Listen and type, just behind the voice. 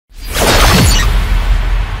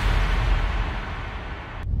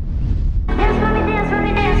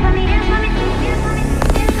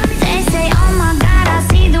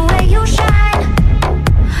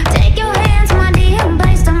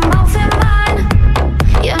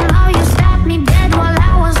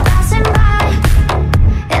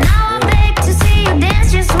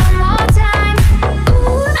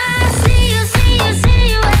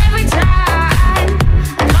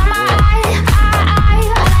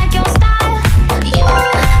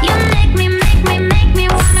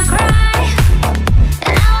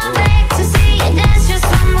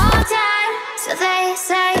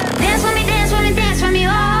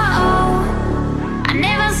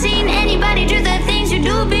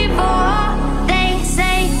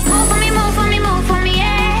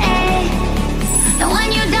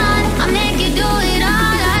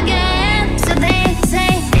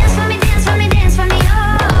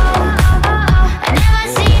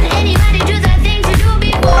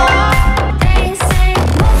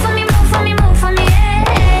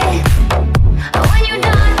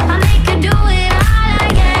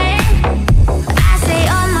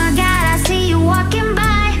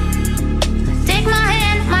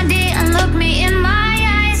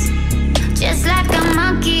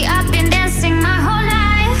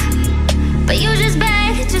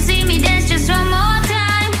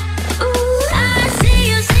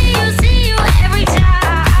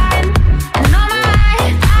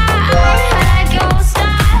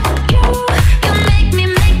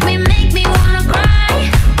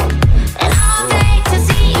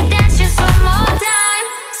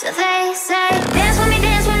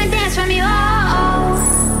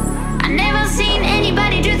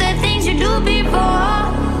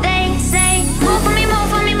before. They say, move for me, move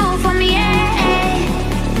for me, move for me,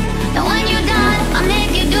 yeah. And when you're done, I'll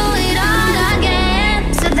make you do it all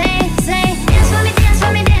again. So they say, dance for me, dance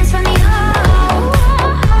for me, dance for me, oh.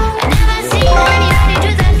 I never seen anybody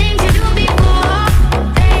do the things you do before.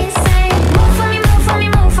 They say, move for me, move for me,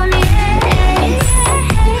 move for me, yeah.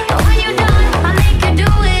 And when you're done, I'll make you do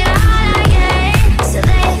it all again. So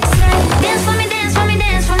they say, dance for me, dance for me,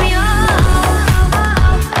 dance for me, oh.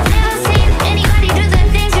 I've never seen anybody do the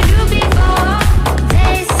things you do before.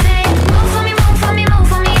 They say, move for me, move for me, move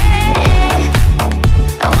for me, yeah.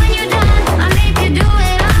 And when you're done, I'll make you do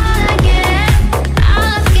it all again,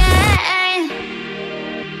 all again.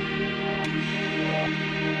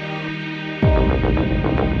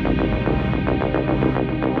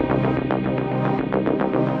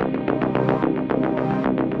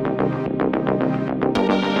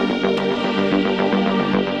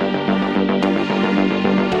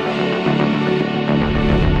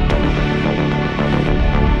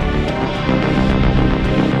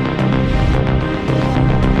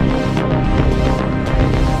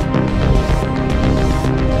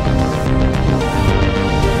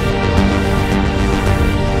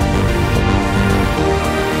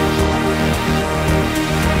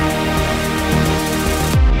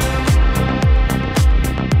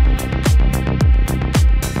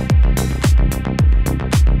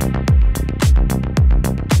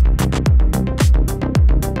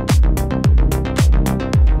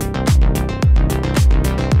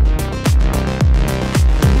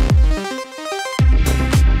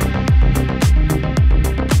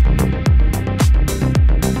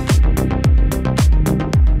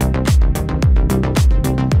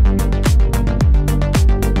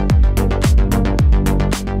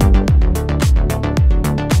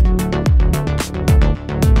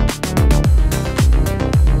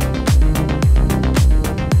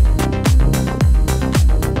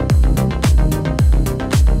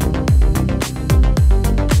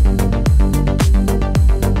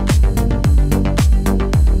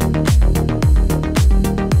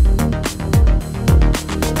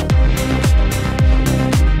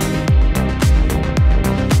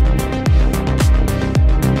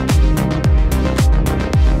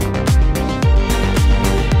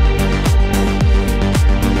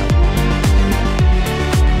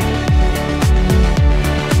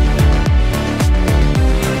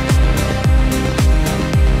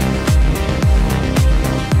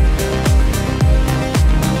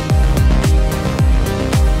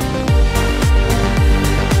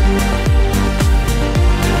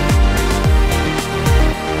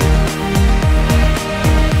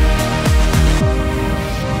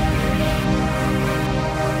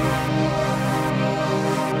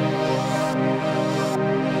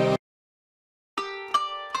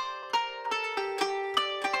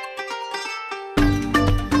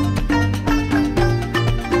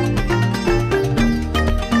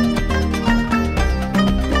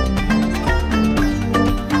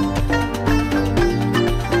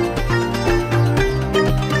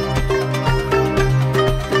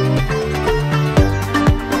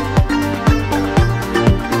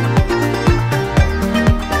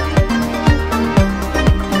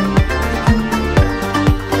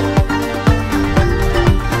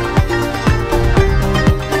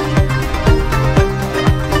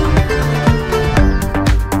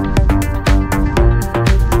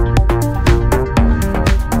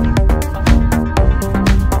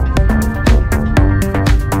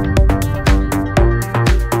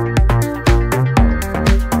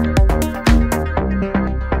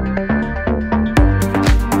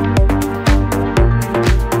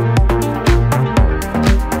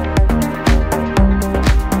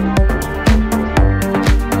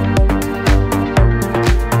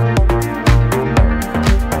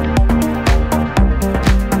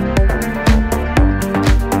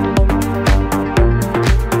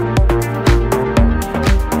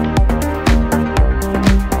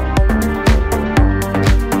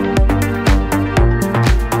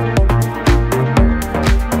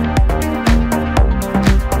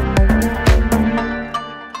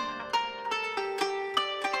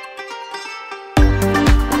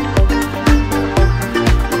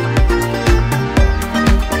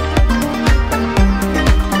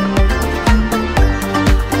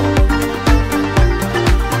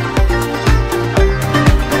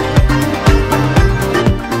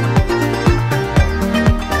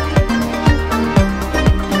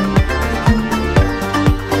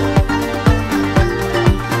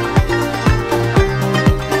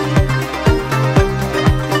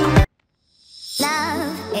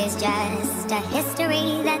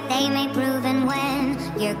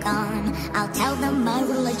 you're gone. I'll tell them my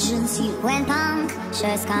religion's you. When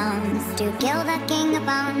punctures comes to kill the king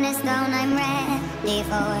upon his throne, I'm ready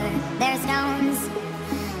for their stones.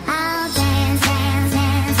 I'll dance, dance,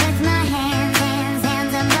 dance with my hands, hands,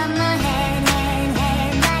 hands above my head, head,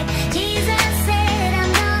 head. Like Jesus said,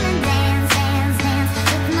 I'm gonna dance, dance, dance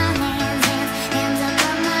with my hands, hands, hands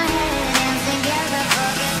above my head. Dance together,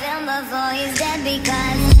 forgive him before he's dead,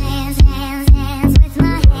 because hands, hands, hands with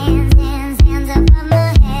my hands, hands, hands above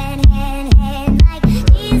my head, head, head. Like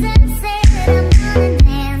Jesus said, I'm gonna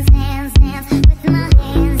dance, dance, dance with my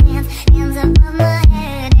hands, hands, hands above my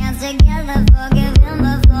head. Dance together, forgive him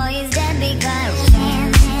before he's dead, because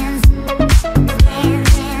hands, hands, hands, hands,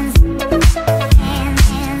 hands, hands,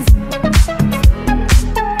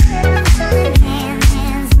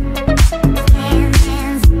 hands,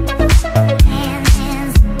 hands,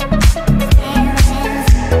 hands, hands,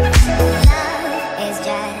 love is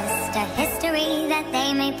just a history that they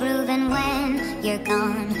may prove, and when you're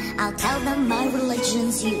gone, I'll tell them my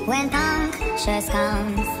religion's you. When punctures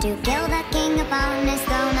comes to kill the king upon his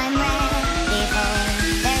throne, I'm ready for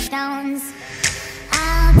their stones.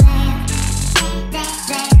 I'll dance, dance, dance,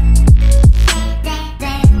 dance, dance,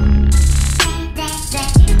 dance,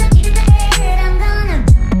 dance. Jesus said I'm gonna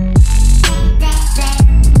dance, dance,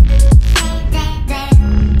 dance, dance,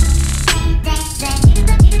 dance.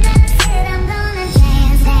 Jesus said I'm gonna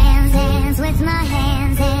dance, dance, dance with my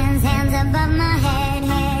hands, hands, hands above my head,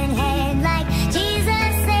 head, head. Like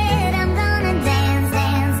Jesus said, I'm gonna dance,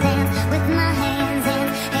 dance, dance with my hands,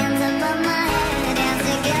 hands, hands above my head. Dance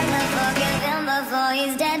together, forgive him before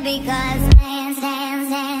he's dead, because dance, dance,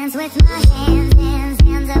 dance with my hands.